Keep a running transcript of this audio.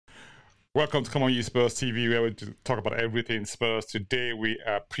Welcome to Come On You Spurs TV, where we talk about everything Spurs. Today we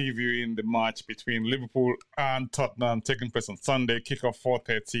are previewing the match between Liverpool and Tottenham, taking place on Sunday, kickoff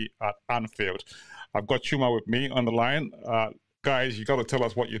 4:30 at Anfield. I've got Chuma with me on the line. Guys, you got to tell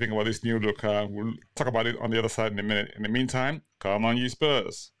us what you think about this new look. We'll talk about it on the other side in a minute. In the meantime, come on, you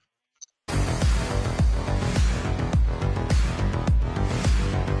Spurs.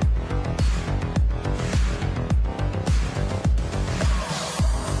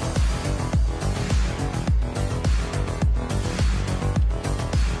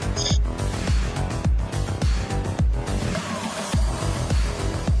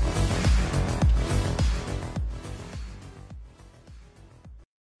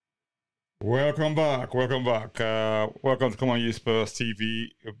 Welcome back. Welcome back. Welcome to Come On You Spurs TV.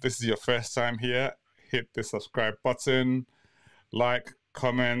 If this is your first time here, hit the subscribe button, like,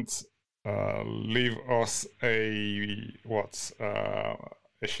 comment, leave us a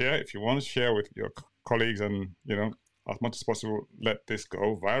share if you want to share with your colleagues, and as much as possible, let this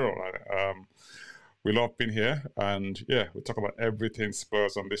go viral. We love being here, and yeah, we talk about everything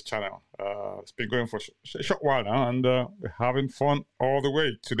Spurs on this channel. It's been going for a short while now, and we're having fun all the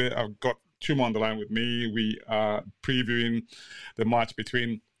way. Today, I've got Chuma on the line with me. We are previewing the match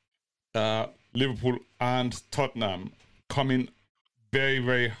between Liverpool and Tottenham, coming very,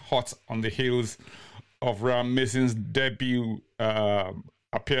 very hot on the heels of Ryan Mason's debut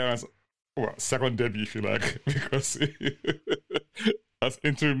appearance. Well, second debut, if you like, because as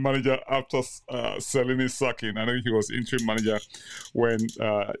interim manager after selling his sacking. I know he was interim manager when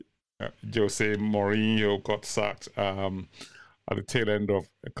Jose Mourinho got sacked at the tail end of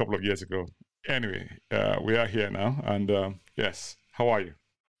a couple of years ago. Anyway, we are here now, and yes, how are you?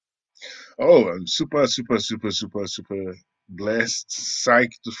 Oh, I'm super, super, super, super, super blessed,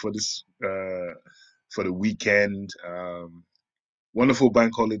 psyched for this for the weekend. Wonderful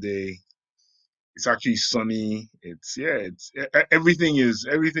bank holiday. It's actually sunny. Everything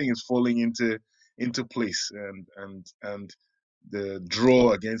is falling into place, and the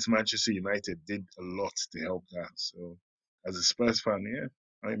draw against Manchester United did a lot to help that. So, as a Spurs fan, yeah,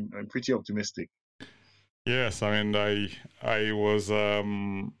 I'm pretty optimistic. Yes, I mean, I was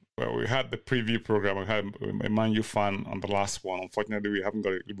well, we had the preview program. We had a Man U fan on the last one. Unfortunately, we haven't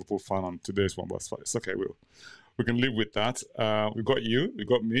got a Liverpool fan on today's one, but it's okay. We can live with that. We got you, we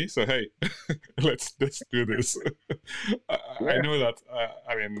got me. So hey, let's do this. I Yeah, know that.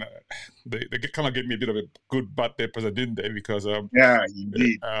 I mean, they kind of gave me a bit of a good bad day present, didn't they? Because yeah,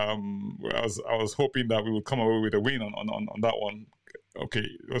 indeed. I was hoping that we would come away with a win on that one. Okay,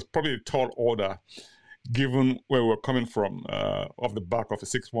 it was probably a tall order given where we're coming from, off the back of a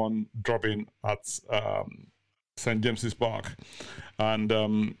 6-1 dropping at St. James's Park.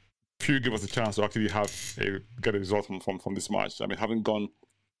 And few give us a chance to actually get a result from this match. I mean, having gone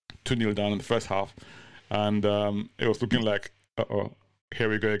 2-0 down in the first half, and it was looking like, uh-oh, here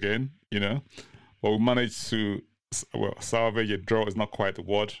we go again, But we managed to, well, salvage a draw is not quite the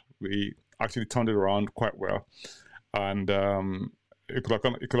word. We actually turned it around quite well. And it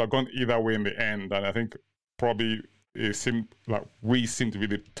could have gone either way in the end, and I think probably it seemed like we seem to be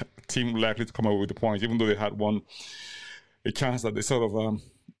the team likely to come up with the points, even though they had a chance that they sort of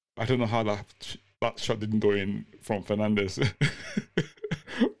I don't know how that shot didn't go in from Fernandez,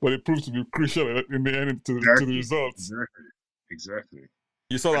 but it proved to be crucial in the end to the Exactly, results. exactly, exactly.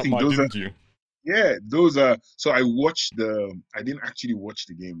 You saw I that think match, those are didn't you? yeah, those are. So I watched the. I didn't actually watch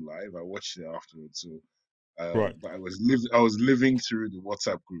the game live. I watched it afterwards. So, Right, but I was living through the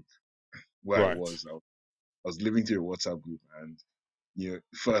WhatsApp group where I right. was. I was living through a WhatsApp group, and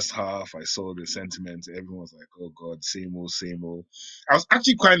first half I saw the sentiment. Everyone was like, "Oh God, same old, same old." I was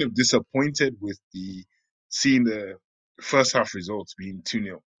actually kind of disappointed with the seeing the first half results being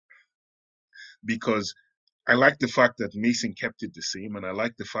 2-0 because I like the fact that Mason kept it the same, and I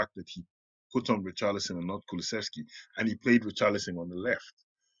like the fact that he put on Richarlison and not Kulusevski, and he played Richarlison on the left.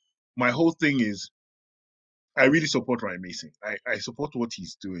 My whole thing is, I really support Ryan Mason. I support what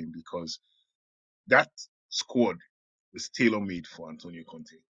he's doing because that squad was tailor made for Antonio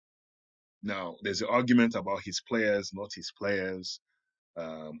Conte. Now, there's an argument about his players, not his players,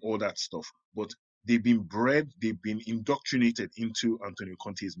 all that stuff, but they've been indoctrinated into Antonio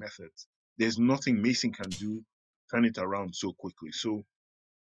Conte's methods. There's nothing Mason can do, turn it around so quickly. So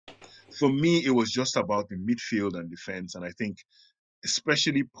for me, it was just about the midfield and defense. And I think,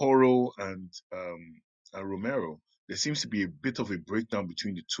 especially Porro and Romero, there seems to be a bit of a breakdown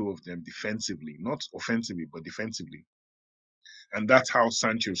between the two of them defensively, not offensively, but defensively. And that's how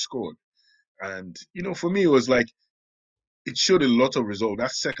Sancho scored. And, for me, it was like, it showed a lot of result.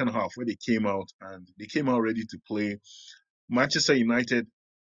 That second half where they came out ready to play. Manchester United,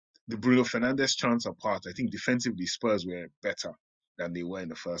 the Bruno Fernandes chance apart, I think defensively Spurs were better than they were in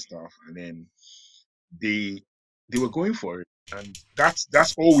the first half, and then they they were going for it, and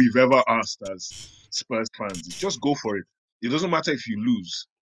that's all we've ever asked as Spurs fans is just go for it. It doesn't matter if you lose,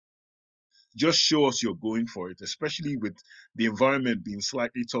 just show us you're going for it, especially with the environment being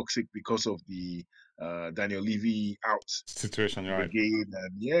slightly toxic because of the Daniel Levy out Situation, right? brigade,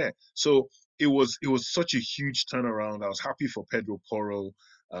 and yeah, so it was such a huge turnaround. I was happy for Pedro Porro.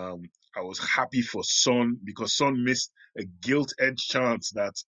 um I was happy for Son because Son missed a gilt edged chance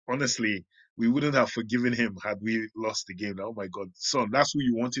that honestly we wouldn't have forgiven him had we lost the game. Oh my god, Son, that's who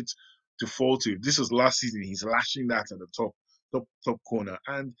you wanted to fall to. This was last season, he's lashing that at the top corner.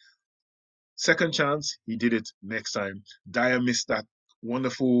 And second chance, he did it next time. Dyer missed that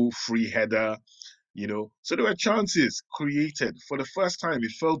wonderful free header. So there were chances created. For the first time,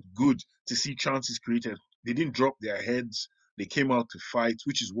 it felt good to see chances created. They didn't drop their heads. They came out to fight,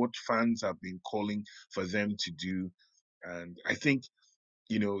 which is what fans have been calling for them to do. And I think,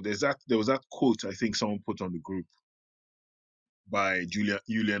 there was that quote I think someone put on the group by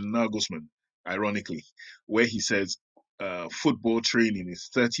Julian Nagelsmann, ironically, where he says football training is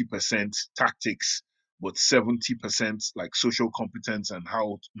 30% tactics, but 70% like social competence and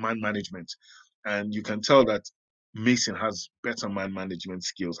how man management. And you can tell that Mason has better man management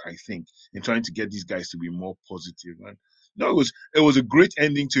skills, I think, in trying to get these guys to be more positive. And no, it was a great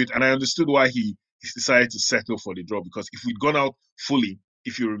ending to it, and I understood why he decided to settle for the draw because if we'd gone out fully,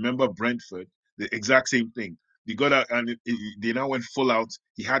 if you remember Brentford, the exact same thing. They got out and they now went full out.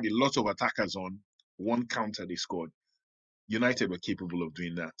 He had a lot of attackers on one counter they scored. United were capable of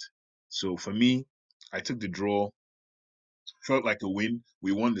doing that. So for me, I took the draw. Felt like a win.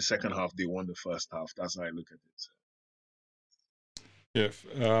 We won the second half. They won the first half. That's how I look at it. So.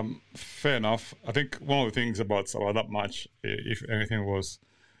 Yeah, fair enough. I think one of the things about that match, if anything, was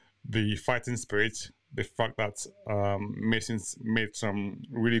the fighting spirit. The fact that Mason's made some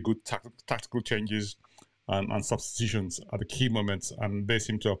really good tactical changes and substitutions at the key moments, and they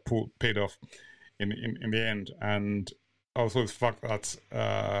seem to have paid off in the end. And also the fact that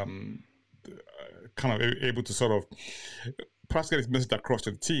kind of able to sort of perhaps get his message across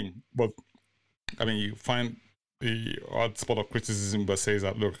to the team. But I mean, you find the odd spot of criticism that says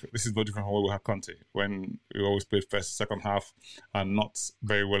that look, this is no different from what we had Conte when we always played first, second half, and not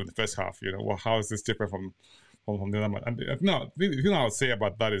very well in the first half. Well, how is this different from the other man? And no, the thing I would say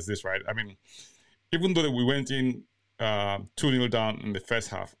about that is this, right? I mean, even though we went in 2-0 down in the first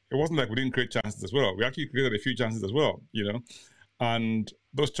half, it wasn't like we didn't create chances as well. We actually created a few chances as well. And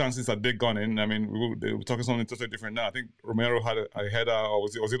those chances that they gone in, I mean, we were talking something totally different now. I think Romero had a header, or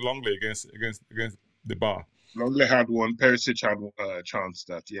was it Longley against the bar? Longley had one. Perisic had a chance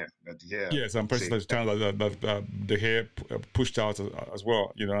that, yeah, that yeah, Yes, I'm pretty say sure there's a chance that the hair pushed out as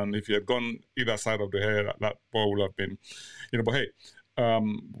well. And if you had gone either side of the hair, that ball would have been. But hey,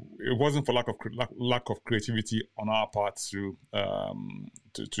 it wasn't for lack of creativity on our part to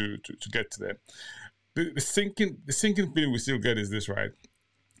get to there. The sinking feeling we still get is this, right?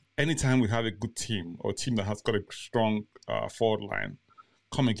 Anytime we have a good team or a team that has got a strong forward line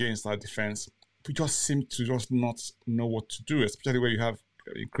come against our defense, we just seem to just not know what to do, especially where you have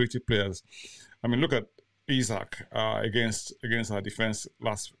creative players. I mean, look at Isaac against our defense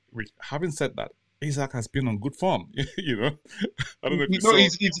last week. Having said that, Isaac has been on good form. I don't know if you no, saw.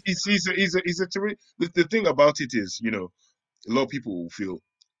 he's a terrific. The thing about it is, a lot of people will feel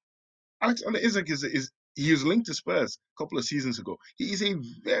Alexander Isak is he was linked to Spurs a couple of seasons ago. He is a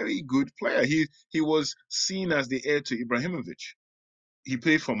very good player. He was seen as the heir to Ibrahimovic. He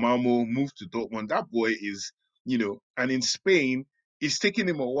played for Malmo, moved to Dortmund. That boy is, and in Spain, it's taken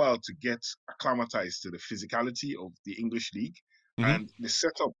him a while to get acclimatized to the physicality of the English league. Mm-hmm. And the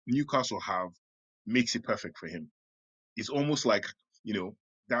setup Newcastle have makes it perfect for him. It's almost like,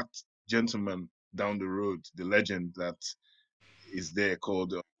 that gentleman down the road, the legend that is there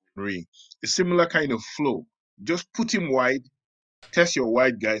called Henry. A similar kind of flow. Just put him wide, test your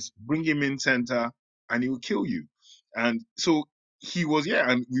wide guys, bring him in center, and he will kill you. And so he was, yeah,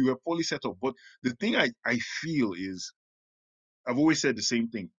 and we were poorly set up. But the thing I feel is, I've always said the same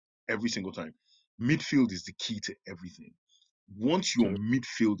thing every single time. Midfield is the key to everything. Once your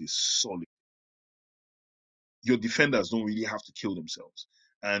midfield is solid, your defenders don't really have to kill themselves.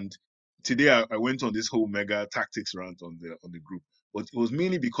 And today I went on this whole mega tactics rant on the group, but it was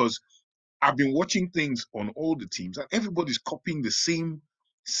mainly because I've been watching things on all the teams, and everybody's copying the same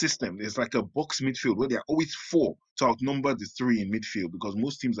system. There's like a box midfield where there are always four to outnumber the three in midfield because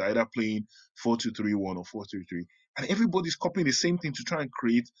most teams are either playing 4-2-3-1 or 4-3-3, and everybody's copying the same thing to try and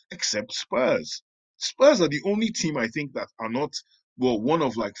create, except Spurs. Spurs are the only team I think that are not well, one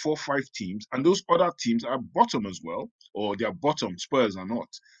of like 4 or 5 teams, and those other teams are bottom as well, or they're bottom. Spurs are not,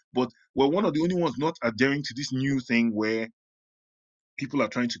 but we're one of the only ones not adhering to this new thing where people are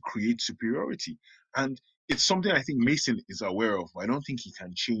trying to create superiority. And it's something I think Mason is aware of. I don't think he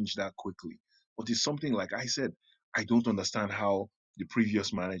can change that quickly. But it's something like I said, I don't understand how the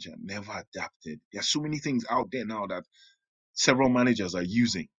previous manager never adapted. There are so many things out there now that several managers are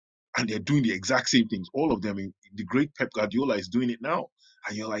using, and they're doing the exact same things. All of them, the great Pep Guardiola is doing it now.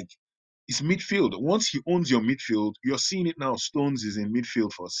 And you're like, it's midfield. Once he owns your midfield, you're seeing it now. Stones is in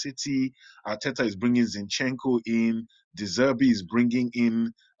midfield for City. Arteta is bringing Zinchenko in. De Zerbi is bringing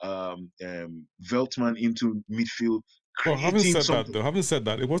in Veltman into midfield, Well, having creating said that, something though, having said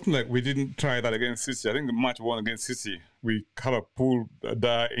that, it wasn't like we didn't try that against City. I think the match we won against City, we kind of pulled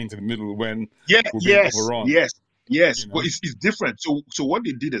that into the middle when Yeah, we're being yes, overrun. yes, yes. You But know, it's different. So what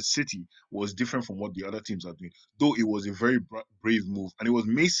they did at City was different from what the other teams are doing. Though it was a very brave move, and it was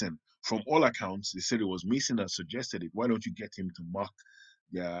Mason. From all accounts, they said it was Mason that suggested it. Why don't you get him to mark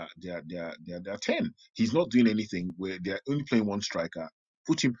their 10? He's not doing anything. Where they're only playing one striker.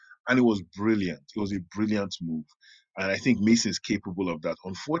 Put him, and it was brilliant. It was a brilliant move, and I think Mason is capable of that.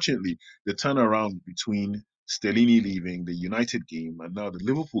 Unfortunately, the turnaround between Stellini leaving the United game and now the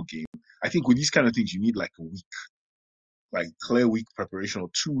Liverpool game. I think with these kind of things, you need like a week, like clear week preparation or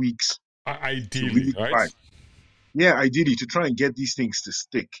 2 weeks to ideally, really right? try. Yeah, ideally to try and get these things to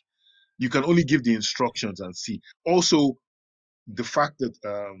stick. You can only give the instructions and see. Also, the fact that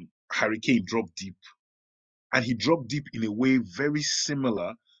Harry Kane dropped deep, and he dropped deep in a way very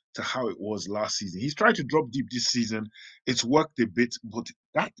similar to how it was last season. He's tried to drop deep this season. It's worked a bit, but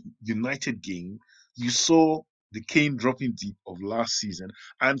that United game, you saw the Kane dropping deep of last season.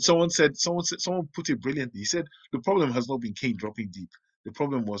 And someone put it brilliantly. He said the problem has not been Kane dropping deep. The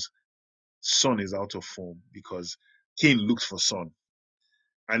problem was Son is out of form because Kane looks for Son,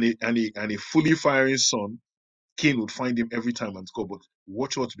 and a fully firing Son, Kane would find him every time and score. But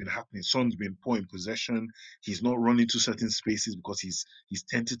watch what's been happening. Son's been poor in possession. He's not running to certain spaces because he's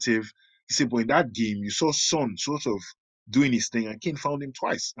tentative. He said, but in that game, you saw Son sort of doing his thing, and Kane found him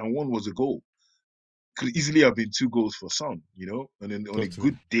twice, and one was a goal. Could easily have been 2 goals for Son, and then on a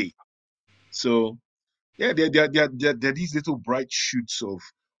Totally. good day. So yeah, there are these little bright shoots of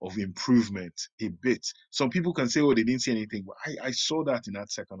improvement a bit. Some people can say, "Oh, they didn't see anything," but I saw that in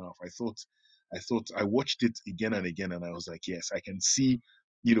that second half. I thought I watched it again and again, and I was like, "Yes, I can see,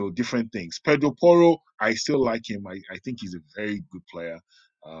 different things." Pedro Porro, I still like him. I think he's a very good player.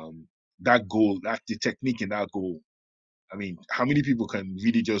 Um, that goal, the technique in that goal. I mean, how many people can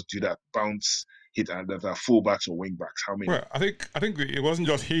really just do that bounce hit and that are fullbacks or wingbacks? How many? Well, I think it wasn't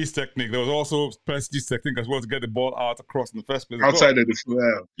just his technique. There was also Perisic technique as well to get the ball out across in the first place as well. Outside of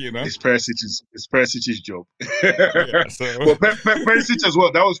the You know, it's Perisic's job. yeah. So Well, Perisic as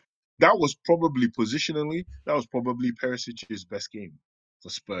well. That was probably positionally that was probably Perisic's best game for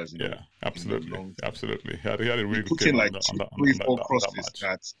Spurs. yeah, In a absolutely, long time. absolutely. He had a He really good put game in on like that on two, that on, three, on that, four that, on that crosses.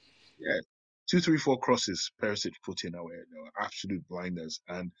 match. Yeah, 2, 3, 4 crosses Perisic put in our they were absolute blinders,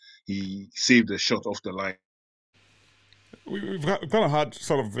 and he saved a shot off the line We've kind of had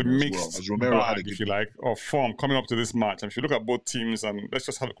sort of a as well. mixed As Romero had a bag, if good you game. like, of form coming up to this match. And if you look at both teams, and let's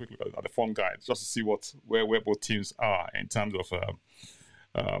just have a quick look at the form guide, just to see where both teams are in terms of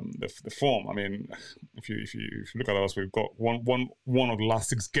the form. I mean, if you look at us, we've got one of the last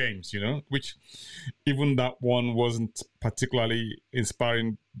 6 games, which even that one wasn't particularly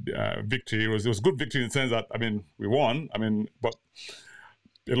inspiring victory. It was a good victory in the sense that we won. But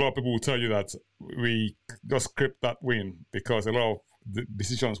a lot of people will tell you that we just scraped that win because a lot of the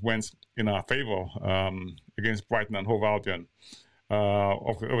decisions went in our favor against Brighton and Hove Albion.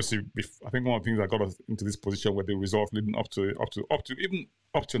 Obviously, I think one of the things that got us into this position were the results leading up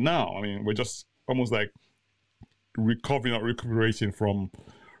to now. We're just almost like recovering or recuperating from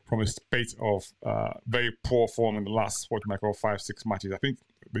a spate of very poor form in the last what you might call 5-6 matches. I think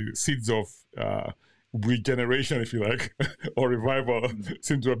the seeds of regeneration, if you like, or revival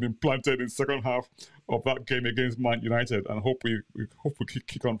seem to have been planted in the second half of that game against Man United, and we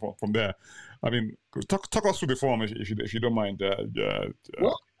kick on from there. Talk us through the form if you don't mind,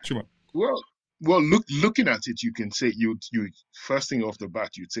 Well, Chuma. Well, looking at it, you can say you first thing off the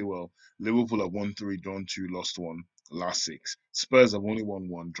bat, you'd say, well, Liverpool have won three, drawn two, lost one, last six. Spurs have only won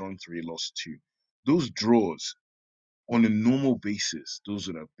one, drawn three, lost two. Those draws, on a normal basis, those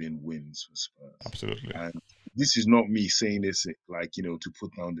would have been wins for Spurs. Absolutely, And this is not me saying this like, to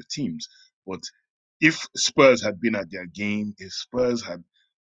put down the teams, but if Spurs had been at their game, if Spurs had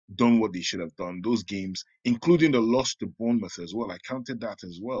done what they should have done. Those games, including the loss to Bournemouth as well, I counted that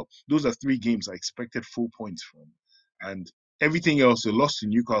as well. Those are 3 games I expected full points from. And Everything else, they lost to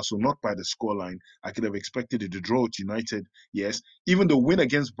Newcastle, not by the scoreline. I could have expected it to draw at United, yes. Even the win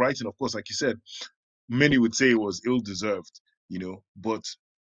against Brighton, of course, like you said, many would say it was ill-deserved, But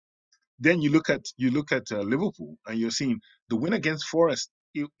then you look at Liverpool, and you're seeing the win against Forest.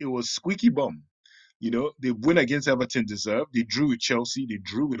 It was squeaky bum. The win against Everton deserved. They drew with Chelsea. They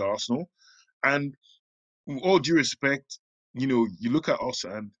drew with Arsenal. And with all due respect, you look at us,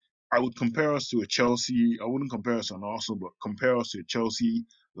 and I would compare us to a Chelsea. I wouldn't compare us to an Arsenal, but compare us to a Chelsea,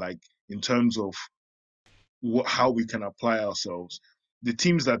 like in terms of how we can apply ourselves. The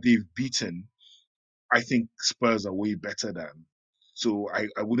teams that they've beaten, I think Spurs are way better than. So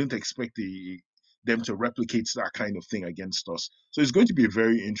I wouldn't expect them to replicate that kind of thing against us. So it's going to be a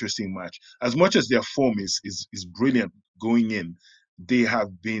very interesting match. As much as their form is brilliant going in, they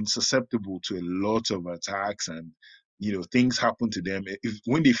have been susceptible to a lot of attacks, and things happen to them.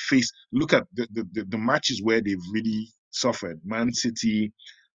 When they face, look at the matches where they've really suffered. Man City,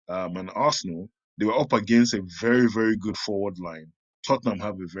 and Arsenal, they were up against a very, very good forward line. Tottenham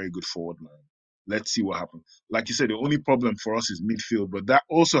have a very good forward line. Let's see what happens. Like you said, the only problem for us is midfield, but that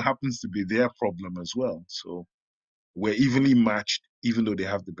also happens to be their problem as well. So we're evenly matched, even though they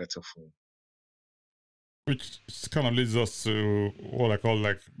have the better form. Which kind of leads us to what I call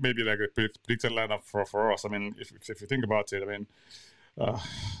like maybe like a predicted lineup for us. I mean, if you think about it, I mean, uh,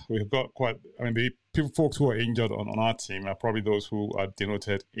 we've got quite. I mean, the folks who are injured on our team are probably those who are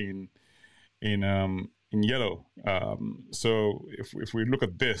denoted in yellow. So if we look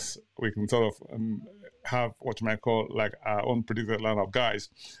at this, we can sort of have what you might call like our own predicted lineup. Guys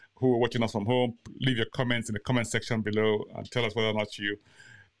who are watching us from home, leave your comments in the comment section below and tell us whether or not you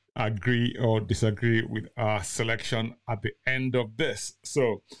agree or disagree with our selection at the end of this.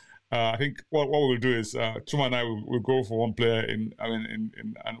 So I think what we'll do is Chuma and I will go for one player and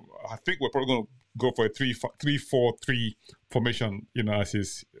I think we're probably going to go for a 3-4-3 formation, as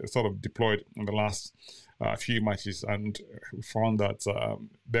he's sort of deployed in the last few matches, and we found that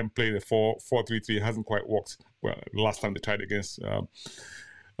them playing the 4-3-3 hasn't quite worked. Well, the last time they tried against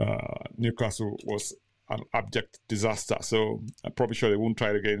Newcastle was an abject disaster. So I'm probably sure they won't try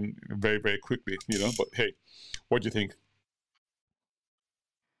it again very, very quickly, But hey, what do you think?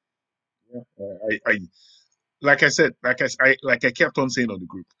 Yeah, I like I said, like I kept on saying on the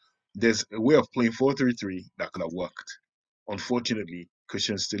group, there's a way of playing 4-3-3 that could have worked. Unfortunately,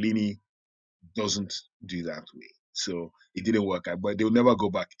 Christian Stellini doesn't do that way. So it didn't work out, but they'll never go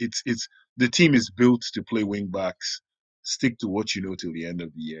back. It's the team is built to play wing backs. Stick to what you know till the end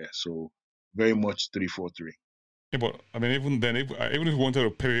of the year. So very much 3-4-3. Yeah, but I mean, even then, even if we wanted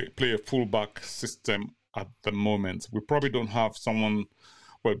to play a fullback system at the moment, we probably don't have someone.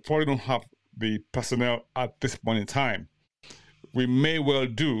 Well, probably don't have the personnel at this point in time. We may well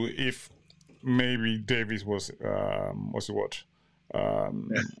do if maybe Davies was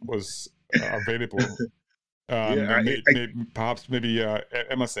available. Yeah, Then perhaps maybe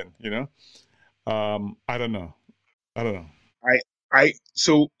Emerson. I don't know. I don't know.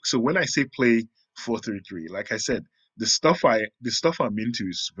 so when I say play 4-3-3, like I said, the stuff I'm into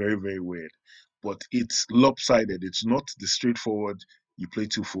is very, very weird, but it's lopsided. It's not the straightforward. You play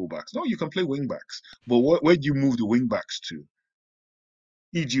two fullbacks. No, you can play wing backs. But where do you move the wing backs to?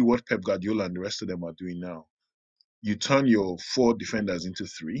 E.g., what Pep Guardiola and the rest of them are doing now. You turn your four defenders into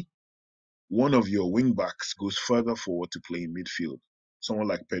three. One of your wing backs goes further forward to play in midfield. Someone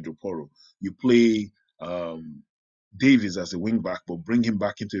like Pedro Porro. You play Davies as a wing back, but bring him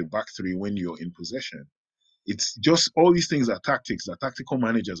back into the back three when you're in possession. It's just all these things are tactics that tactical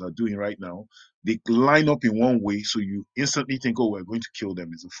managers are doing right now. They line up in one way, so you instantly think, "Oh, we're going to kill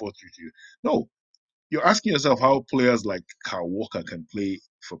them." It's a 4-3-3. No, you're asking yourself how players like Kyle Walker can play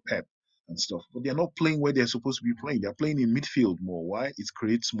for Pep and stuff, but they're not playing where they're supposed to be playing. They're playing in midfield more. Why? It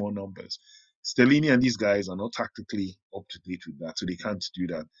creates more numbers. Stellini and these guys are not tactically up to date with that, so they can't do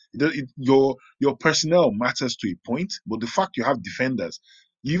that. Your personnel matters to a point, but the fact you have defenders,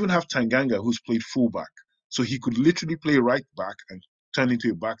 you even have Tanganga who's played fullback, so he could literally play right back and turn into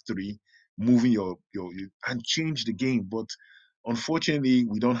a back three, moving your and change the game. But unfortunately,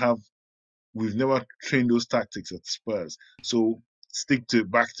 we've never trained those tactics at Spurs. So stick to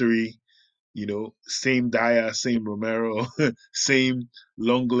back three, same Dyer, same Romero, same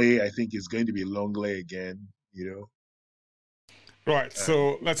Longley. I think it's going to be Longley again. Right, And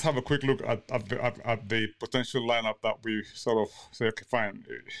so let's have a quick look at the potential lineup that we sort of say, okay, fine.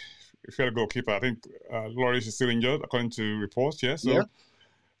 If you're a goalkeeper, I think Loris is still injured, according to reports, yeah? yeah, So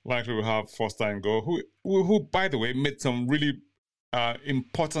likely we'll have Foster in goal, who by the way, made some really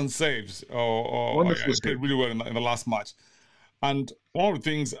important saves or wonderful played save. really well in the last match. And one of the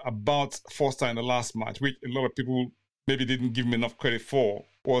things about Foster in the last match, which a lot of people maybe didn't give him enough credit for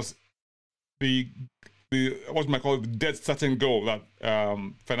was the what you might call it, the dead certain goal that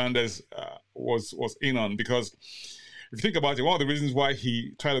Fernandez was in on, because if you think about it, one of the reasons why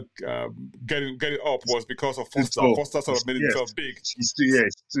he tried to get it up was because of Too Foster. tall. Foster sort of made Yes, himself big, he's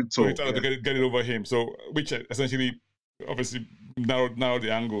too so he tall. tried to Yeah, get it over him. So which essentially, obviously, narrowed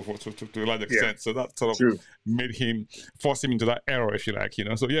the angle to a large yeah, extent. So that sort of true. made him force him into that error, if you like, you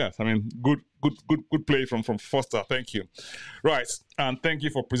know. So yes, I mean, good play from Foster. Thank you. Right, and thank you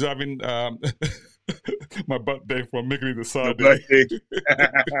for preserving my birthday from making it a Your Saturday. birthday.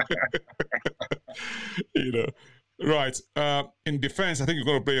 You know, right. In defense, I think you're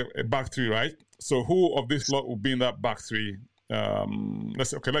going to play a back three, right? So who of this lot will be in that back three?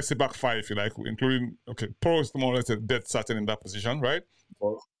 Let's say back five, if you like, including Pro is more or less a dead certain in that position, right?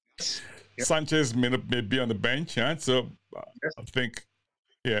 Well, yes, yeah, Sanchez may be on the bench, yeah. So yes, I think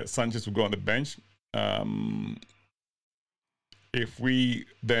Sanchez will go on the bench. Um, if we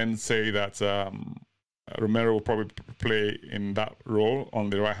then say that Romero will probably play in that role on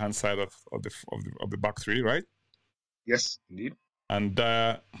the right hand side of the back three, right? yes, indeed. And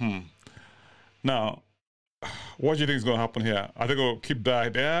now, what do you think is going to happen here? I think we'll keep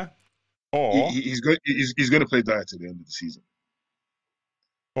that there, or He's going to play Diet to the end of the season.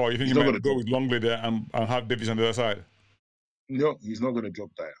 you think He's you not going might to go drop. with Longley there and have Davis on the other side? No, he's not going to drop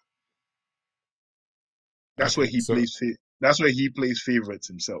Diet. That's where Okay, he so plays. That's where he plays favorites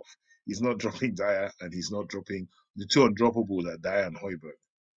himself. He's not dropping Dyer, and he's not dropping the two undroppables are Dyer and Hoiberg.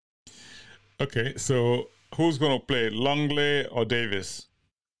 so who's going to play, Longley or Davis?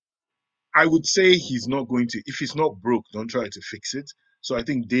 I would say he's not going to. If he's not broke, don't try to fix it. So I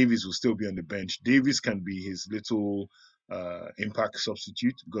think Davies will still be on the bench. Davies can be his little impact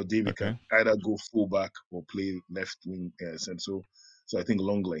substitute because Davies can Okay, either go fullback or play left wing so I think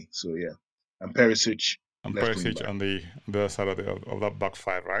Longley. So yeah, and Perisic and left wing Perisic back. on the other side of that back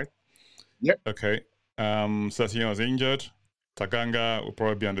five, right? Yep. Okay. Sassion is injured. Taganga will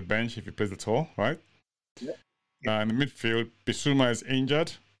probably be on the bench if he plays at all, right? Yep. Yep. In the midfield, Bissouma is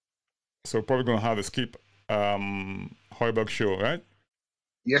injured, so probably going to have to skip Hoiberg show, right?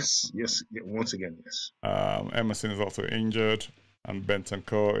 Yes. Yes. Yeah, once again, yes. Emerson is also injured, and Benton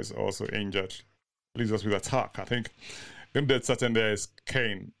Core is also injured. Leaves us with attack, I think. Them dead certain there is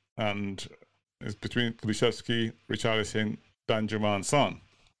Kane, and it's between Kulusevski, Richarlison, Danjuma, and Son.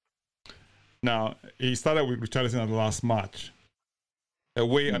 Now, he started with Richarlison at the last match,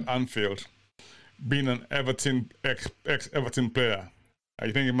 away at Anfield, being an Everton ex Everton player.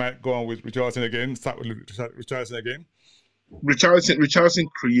 You think he might go on with Richarlison again? Start with Richarlison again?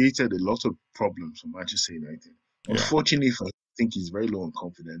 Richarlison created a lot of problems for Manchester United. Yeah, Unfortunately, I think he's very low on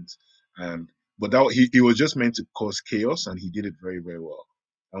confidence, and but that he was just meant to cause chaos, and he did it very very well.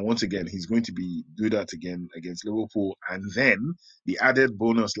 And once again, he's going to do that again against Liverpool, and then the added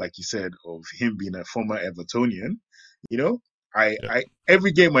bonus, like you said, of him being a former Evertonian. You know, yeah, I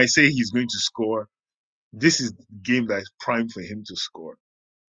every game I say he's going to score. This is the game that is prime for him to score,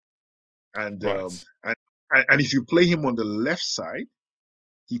 and right. and if you play him on the left side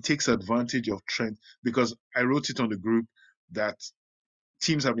he takes advantage of Trent because I wrote it on the group that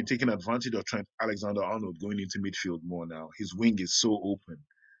teams have been taking advantage of Trent Alexander-Arnold going into midfield more now. His wing is so open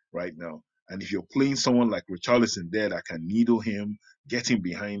right now. And if you're playing someone like Richarlison there that can needle him, getting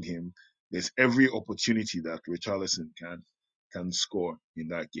behind him, there's every opportunity that Richarlison can score in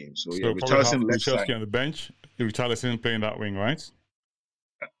that game. So yeah, So probably have Richarlison left side. Kulusevski on the bench, Richarlison playing that wing, right?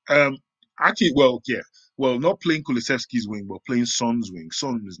 Um, actually, well, yeah, well, not playing Kulusevski's wing, but playing Son's wing.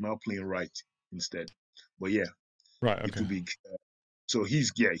 Son is now playing right instead. But yeah, Right, it okay. will be so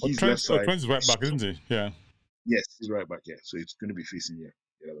he's left Oh, side. Trent is right back, isn't he? Yeah. Yes, he's right back. Yeah, so it's going to be facing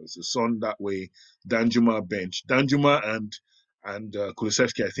so Son that way. Danjuma bench. Danjuma and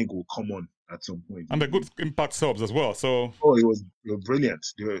Kulusevski I think will come on at some point in And the the good game. impact subs as well. So, Oh, it was brilliant.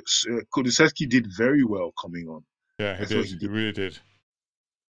 Kulusevski did very well coming on. yeah, he I thought did. he He did. really did.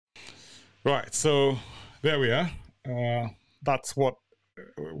 Right, so there we are. That's what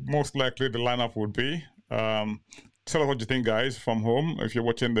most likely the lineup would be. Tell us what you think, guys, from home. If you're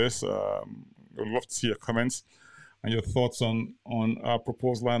watching this, we'd love to see your comments and your thoughts on our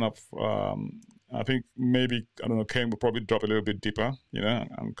proposed lineup. I think maybe I don't know. Kane will probably drop a little bit deeper,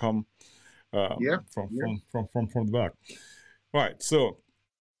 and come Yeah, from, yeah, from from the back. Right, so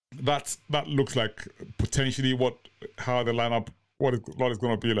that looks like potentially how the lineup what is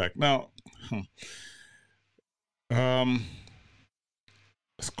going to be like now. Um,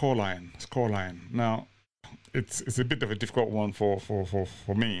 scoreline. Now, it's a bit of a difficult one for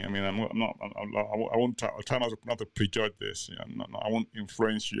me. I mean, I'm not I won't try, I'll try not to prejudge this. You know, I won't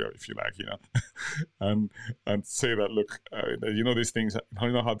influence you if you like. You know, and say that look, you know these things.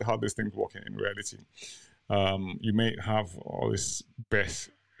 You know how these things work in reality. You may have all this best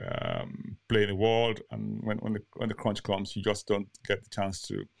play in the world, and when the crunch comes, you just don't get the chance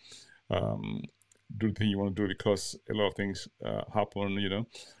to um, do the thing you want to do because a lot of things happen. You know,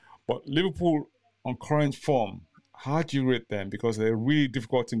 but Liverpool on current form, how do you rate them? Because they're a really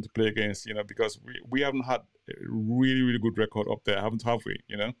difficult team to play against. You know, because we haven't had a really good record up there, haven't have we?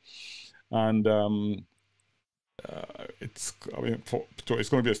 You know, and it's I mean so it's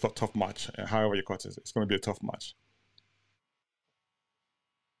going to be a tough match. However you cut it, it's going to be a tough match.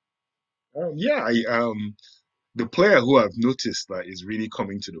 Yeah, the player who I've noticed that is really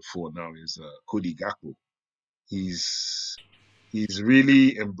coming to the fore now is Cody Gakpo. He's he's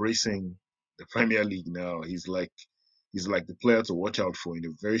really embracing the Premier League now. He's like the player to watch out for in a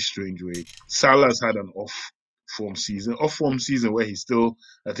very strange way. Salah's had an off form season where he still,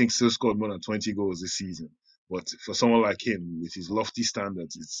 I think, still scored more than 20 goals this season. But for someone like him, with his lofty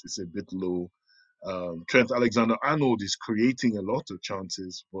standards, it's a bit low. Trent Alexander-Arnold is creating a lot of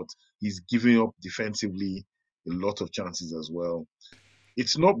chances, but he's giving up defensively a lot of chances as well.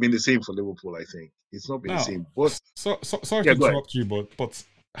 It's not been the same for Liverpool, I think. It's not been the Now, same. But sorry to yeah, go ahead. interrupt you, but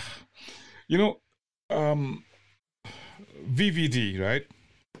you know, um, VVD right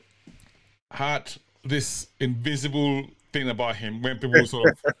had this invisible thing about him when people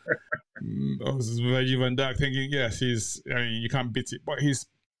sort of oh, this is Virgil van Dijk thinking yes he's I mean you can't beat it, but he's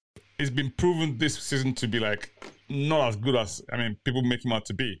been proven this season to be like not as good as I mean people make him out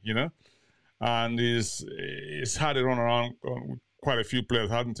to be, you know, and he's had it run around with quite a few players,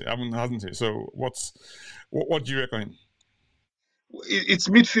 hasn't he? I mean, hasn't he? So what do you reckon? It's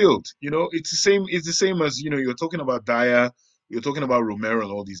midfield. It's the same. It's the same as you're talking about Dyer, you're talking about Romero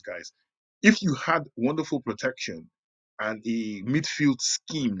and all these guys. If you had wonderful protection and a midfield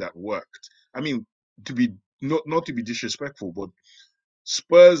scheme that worked, I mean, to be not to be disrespectful, but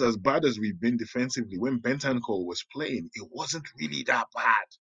Spurs, as bad as we've been defensively, when Bentancur was playing, it wasn't really that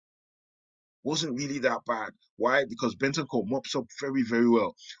bad. Why? Because Bentancur mops up very, very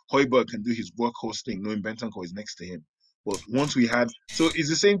well. Højbjerg can do his workhorse thing, knowing Bentancur is next to him. But once we had, so it's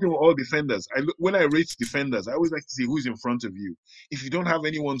the same thing with all defenders. When I rate defenders, I always like to see who's in front of you. If you don't have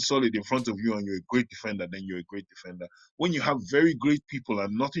anyone solid in front of you and you're a great defender, then you're a great defender. When you have very great people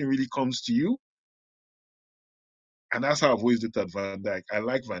and nothing really comes to you, and that's how I've always looked at Van Dijk. I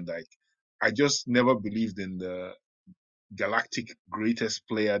like Van Dijk. I just never believed in the galactic greatest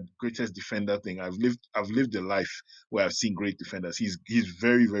player, greatest defender thing. I've lived a life where I've seen great defenders. He's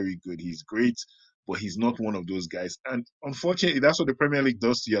very, very good. He's great, but he's not one of those guys. And unfortunately, that's what the Premier League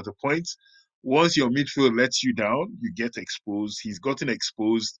does to you at a point. Once your midfield lets you down, you get exposed. He's gotten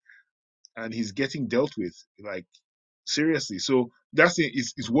exposed and he's getting dealt with. Like seriously. So that's it.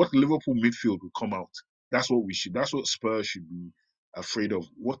 Is what Liverpool midfield will come out. That's what Spurs should be afraid of.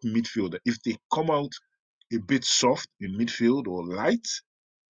 What midfield? If they come out a bit soft in midfield or light,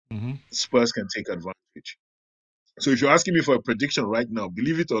 Mm-hmm. Spurs can take advantage. So if you're asking me for a prediction right now,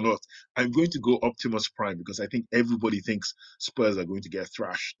 believe it or not, I'm going to go Optimus Prime because I think everybody thinks Spurs are going to get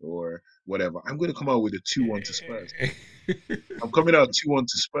thrashed or whatever. I'm going to come out with a 2-1 to Spurs. I'm coming out 2-1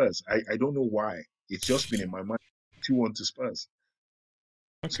 to Spurs. I don't know why. It's just been in my mind. 2-1 to Spurs.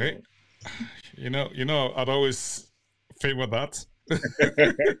 Okay, So I'd always favor that.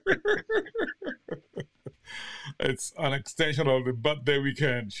 It's an extension of the birthday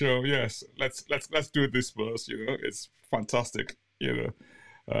weekend. So yes, let's do this first. You know, it's fantastic. You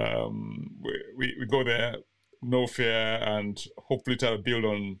know, we go there, no fear, and hopefully try to build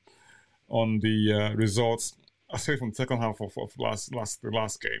on the results. I say from the second half of the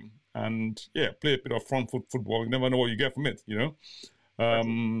last game, and yeah, play a bit of front foot football. You never know what you get from it. You know.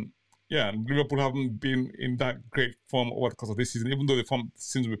 exactly. Yeah, and Liverpool haven't been in that great form over the course of this season, even though the form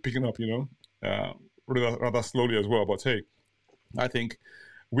seems to be picking up, rather slowly as well. But hey, I think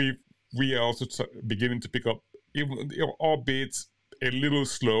we we are also beginning to pick up, even albeit a little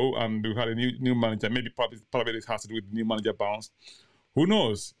slow, and we've had a new manager. Maybe part of it has to do with the new manager bounce. Who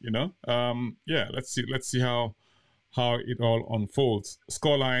knows? Yeah. Let's see how it all unfolds.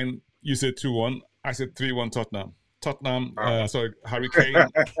 Scoreline: you said 2-1. I said 3-1 Tottenham. Tottenham, Ah, sorry, Harry Kane,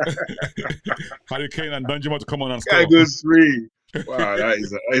 Harry Kane and Danjuma to come on and guy score. goes 3. Wow, that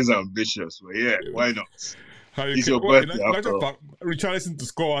is ambitious. But yeah, why not? Harry It's Kane. your Well, birthday not after just all. Richarlison to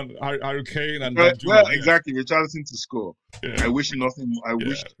score and Harry Kane and Well, Danjuma. Yes. exactly. Richarlison to score. Yeah. I wish him nothing. Yeah. I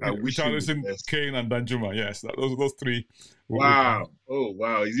wish him the Richarlison, best. Kane, and Danjuma. Yes. Those three would be. Wow. Oh,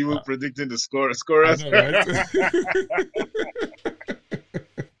 wow. He's even Uh, predicting the I scorers. know, right?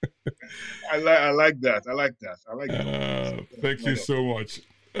 I like that. I like that. I like that. Thank you Right up. so much.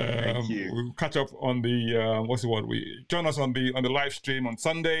 Thank you. We'll catch up on the what's the word? We join us on the live stream on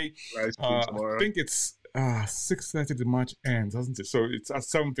Sunday. Live stream I tomorrow. think it's 6:30. The match ends, doesn't it? So it's at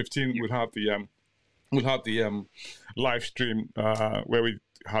 7:15. Yep. We'll have the live stream where we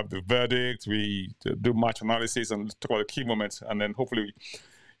have the verdict. We do match analysis and talk about the key moments, and then hopefully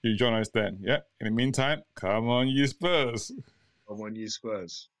you join us then. Yeah. In the meantime, come on, you Spurs. Come on, you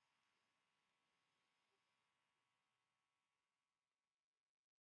Spurs.